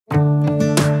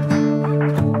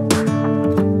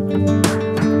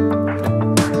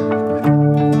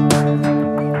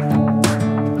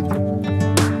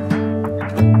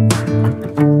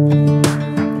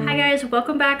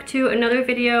to another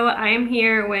video. I am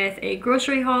here with a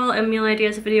grocery haul and meal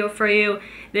ideas video for you.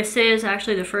 This is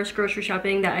actually the first grocery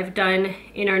shopping that I've done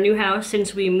in our new house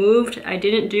since we moved. I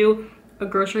didn't do a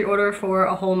grocery order for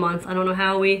a whole month. I don't know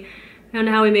how we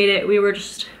made it. We were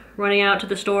just running out to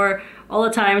the store all the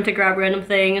time to grab random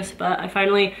things, but I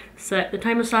finally set the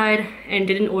time aside and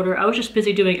didn't order. I was just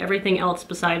busy doing everything else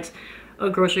besides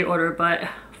a grocery order, but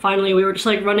finally we were just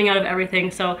like running out of everything,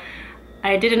 so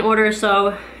I didn't order.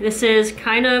 So this is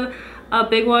kind of a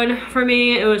big one for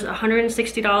me. It was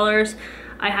 $160.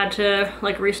 I had to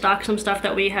like restock some stuff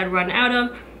that we had run out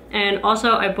of, and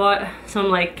also I bought some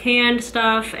like canned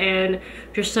stuff and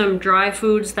just some dry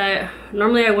foods that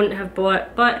normally I wouldn't have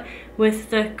bought, but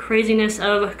with the craziness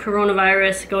of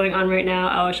coronavirus going on right now,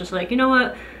 I was just like, you know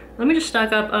what, let me just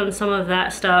stock up on some of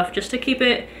that stuff just to keep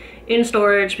it in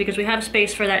storage, because we have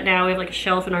space for that now. We have like a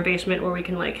shelf in our basement where we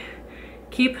can like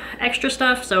keep extra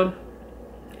stuff. So,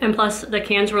 and plus the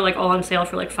cans were like all on sale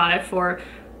for like $5 for,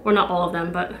 well, not all of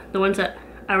them, but the ones that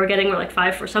I were getting were like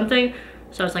 $5 for something.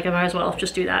 So I was like, I might as well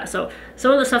just do that. So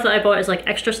some of the stuff that I bought is like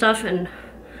extra stuff, and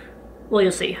well,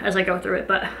 you'll see as I go through it,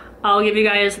 but I'll give you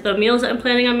guys the meals that I'm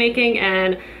planning on making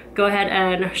and go ahead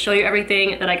and show you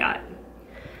everything that I got.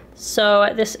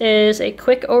 So this is a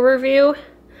quick overview.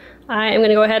 I am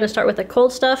gonna go ahead and start with the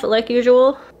cold stuff like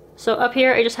usual. So up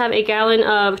here I just have a gallon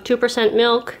of 2%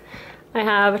 milk. I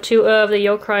have 2 of the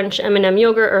Yo Crunch M&M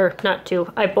yogurt, or not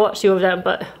 2, I bought 2 of them,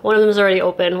 but one of them is already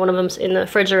open, one of them's in the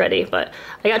fridge already, but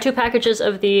I got 2 packages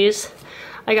of these.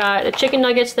 I got the chicken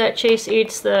nuggets that Chase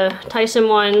eats, the Tyson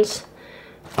ones,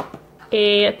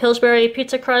 a Pillsbury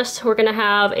pizza crust. We're gonna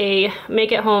have a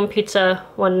make-at-home pizza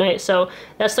one night, so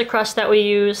that's the crust that we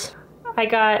use. I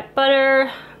got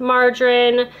butter,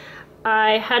 margarine.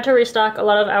 I had to restock a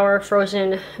lot of our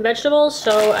frozen vegetables,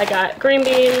 so I got green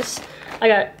beans. I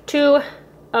got 2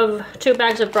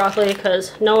 bags of broccoli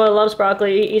because Noah loves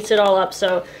broccoli, he eats it all up,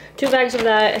 so 2 bags of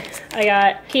that. I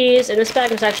got peas, and this bag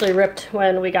was actually ripped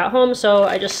when we got home, so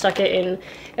I just stuck it in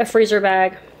a freezer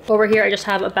bag. Over here I just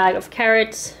have a bag of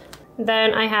carrots.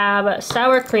 Then I have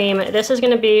sour cream. This is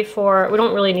going to be for, we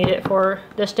don't really need it for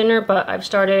this dinner, but I've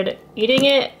started eating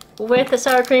it with the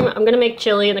sour cream. I'm going to make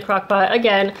chili in the crock pot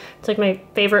again. It's like my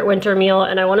favorite winter meal,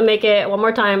 and I want to make it one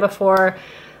more time before,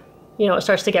 you know, it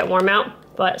starts to get warm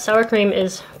out. But sour cream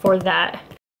is for that.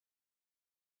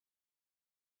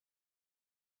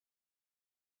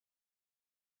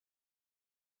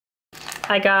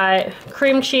 I got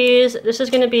cream cheese. This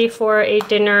is going to be for a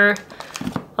dinner.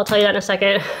 I'll tell you that in a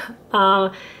second.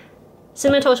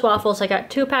 Cinnamon Toast Waffles, I got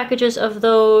 2 packages of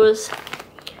those.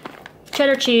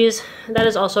 Cheddar cheese, that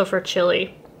is also for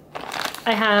chili.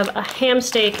 I have a ham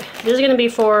steak. This is going to be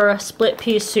for split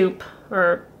pea soup,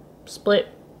 or split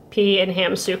pea and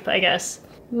ham soup, I guess.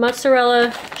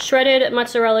 Mozzarella, shredded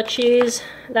mozzarella cheese.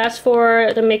 That's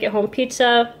for the make-at-home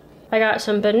pizza. I got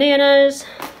some bananas,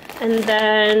 and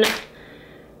then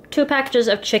 2 packages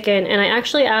of chicken, and I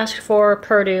actually asked for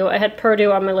Perdue. I had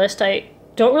Perdue on my list. I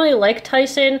don't really like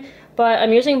Tyson, but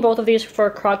I'm using both of these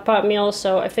for Crockpot meals,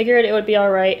 so I figured it would be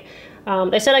alright.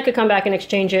 They said I could come back and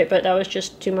exchange it, but that was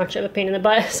just too much of a pain in the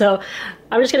butt, so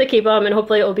I'm just going to keep them, and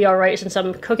hopefully it will be alright since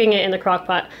I'm cooking it in the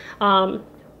Crockpot.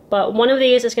 But one of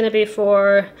these is going to be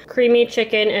for creamy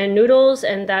chicken and noodles,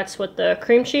 and that's what the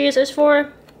cream cheese is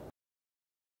for.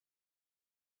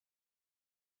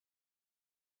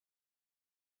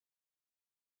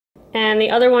 And the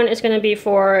other one is going to be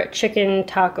for chicken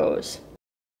tacos.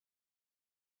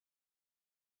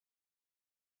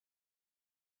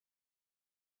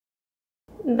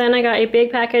 Then I got a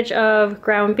big package of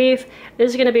ground beef. This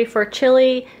is going to be for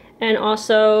chili and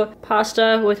also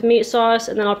pasta with meat sauce.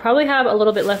 And then I'll probably have a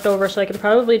little bit left over, so I can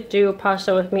probably do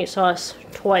pasta with meat sauce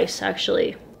twice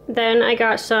actually. Then I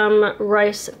got some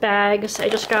rice bags. I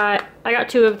got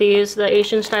 2 of these, the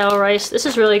Asian style rice. This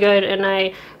is really good, and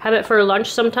I have it for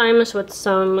lunch sometimes with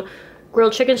some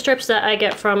grilled chicken strips that I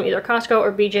get from either Costco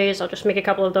or BJs. I'll just make a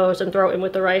couple of those and throw it in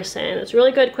with the rice, and it's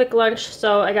really good quick lunch.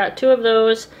 So I got 2 of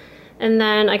those, and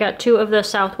then I got 2 of the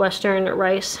Southwestern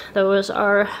rice. Those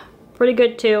are pretty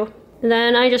good too.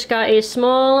 Then I just got a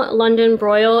small London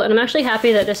broil, and I'm actually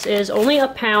happy that this is only a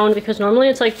pound, because normally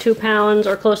it's like 2 pounds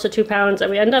or close to 2 pounds, and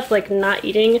we end up like not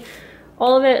eating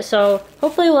all of it, so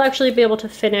hopefully we'll actually be able to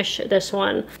finish this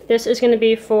one. This is going to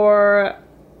be for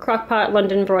Crockpot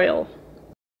London broil.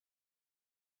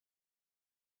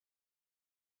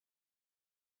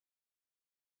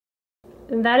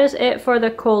 And that is it for the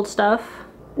cold stuff.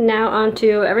 Now on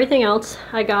to everything else.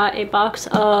 I got a box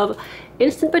of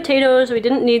instant potatoes. We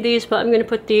didn't need these, but I'm going to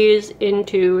put these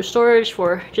into storage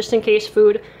for just in case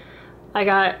food. I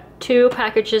got 2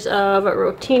 packages of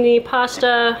rotini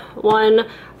pasta, one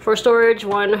for storage,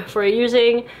 one for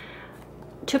using.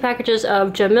 2 packages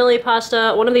of Jamili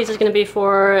pasta. One of these is going to be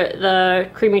for the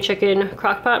creamy chicken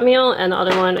crockpot meal, and the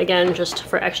other one, again, just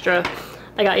for extra.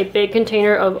 I got a big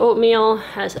container of oatmeal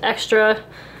as extra.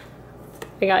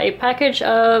 I got a package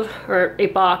of, or a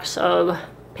box of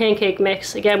pancake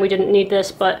mix. Again, we didn't need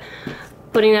this, but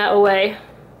putting that away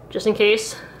just in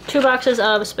case. 2 boxes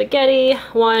of spaghetti,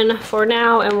 one for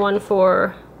now and one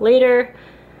for later.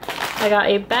 I got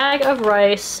a bag of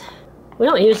rice. We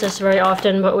don't use this very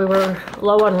often, but we were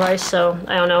low on rice, so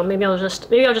I don't know. Maybe I'll just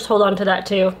hold on to that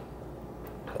too.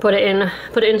 Put it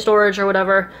in storage or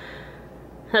whatever.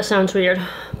 That sounds weird.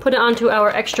 Put it onto our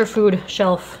extra food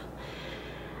shelf.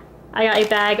 I got a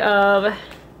bag of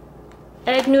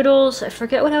egg noodles. I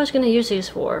forget what I was gonna use these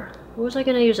for. What was I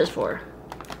gonna use this for?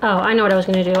 Oh, I know what I was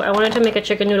gonna do. I wanted to make a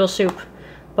chicken noodle soup,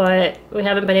 but we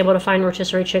haven't been able to find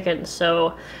rotisserie chicken,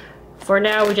 so for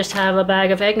now we just have a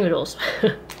bag of egg noodles.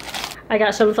 I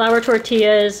got some flour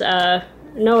tortillas.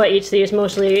 Noah eats these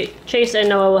mostly. Chase and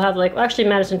Noah will have, like, well, actually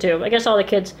Madison too. I guess all the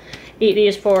kids eat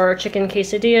these for chicken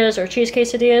quesadillas or cheese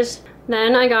quesadillas.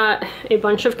 Then I got a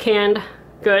bunch of canned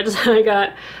goods. I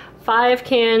got 5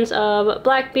 cans of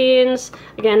black beans.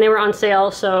 Again, they were on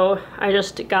sale, so I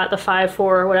just got the 5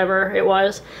 for whatever it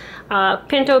was.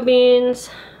 Pinto beans.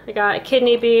 I got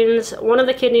kidney beans. One of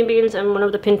the kidney beans and one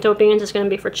of the pinto beans is going to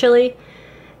be for chili.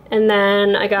 And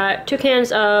then I got 2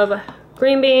 cans of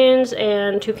green beans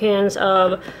and 2 cans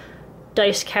of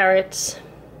diced carrots.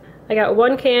 I got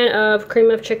 1 can of cream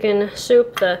of chicken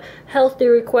soup, the healthy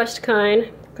request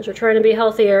kind, because we're trying to be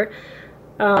healthier.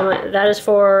 That is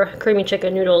for creamy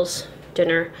chicken noodles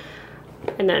dinner.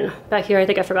 And then back here, I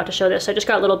think I forgot to show this. I just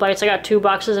got little bites. I got 2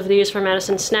 boxes of these for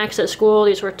Madison's snacks at school.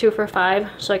 These were 2 for $5,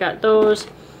 so I got those.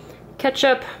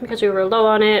 Ketchup, because we were low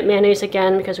on it. Mayonnaise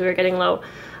again, because we were getting low.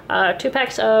 2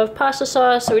 packs of pasta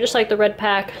sauce, so we just like the red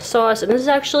pack sauce, and this is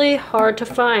actually hard to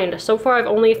find. So far I've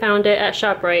only found it at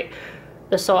Shoprite,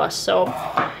 the sauce, so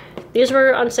these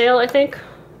were on sale, I think,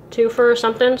 2 for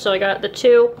something, so I got the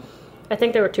 2. I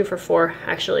think they were 2 for $4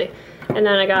 actually. And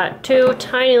then I got 2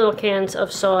 tiny little cans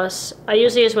of sauce. I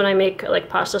use these when I make like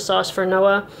pasta sauce for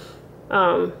Noah,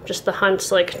 just the Hunt's,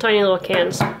 like tiny little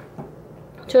cans.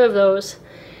 2 of those.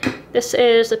 This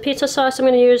is the pizza sauce I'm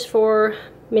going to use for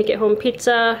Make It Home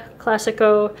Pizza,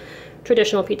 Classico,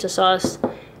 traditional pizza sauce.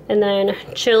 And then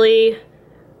chili,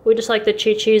 we just like the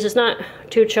cheese. It's not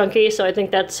too chunky, so I think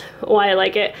that's why I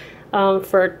like it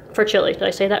for chili. Did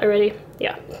I say that already?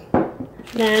 Yeah.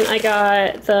 Then I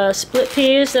got the split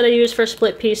peas that I use for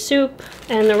split pea soup,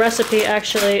 and the recipe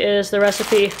actually is the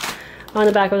recipe on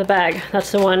the back of the bag.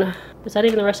 That's the one. Is that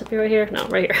even the recipe right here? No,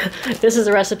 right here. This is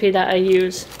the recipe that I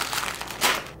use.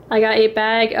 I got a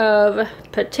bag of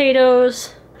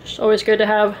potatoes. It's always good to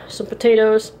have some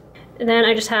potatoes. And then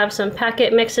I just have some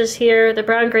packet mixes here. The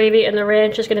brown gravy and the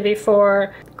ranch is going to be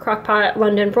for Crockpot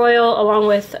London broil, along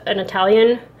with an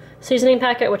Italian seasoning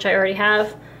packet, which I already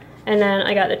have. And then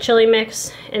I got the chili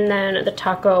mix, and then the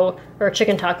taco, or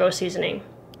chicken taco seasoning.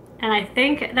 And I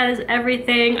think that is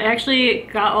everything. I actually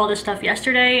got all this stuff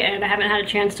yesterday, and I haven't had a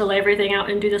chance to lay everything out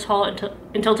and do this haul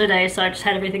until today, so I just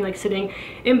had everything like sitting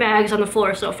in bags on the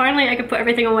floor. So finally I could put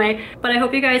everything away. But I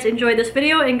hope you guys enjoyed this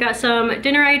video and got some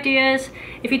dinner ideas.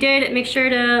 If you did, make sure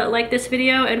to like this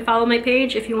video and follow my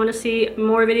page if you want to see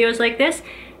more videos like this.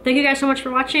 Thank you guys so much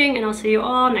for watching, and I'll see you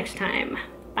all next time.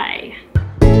 Bye.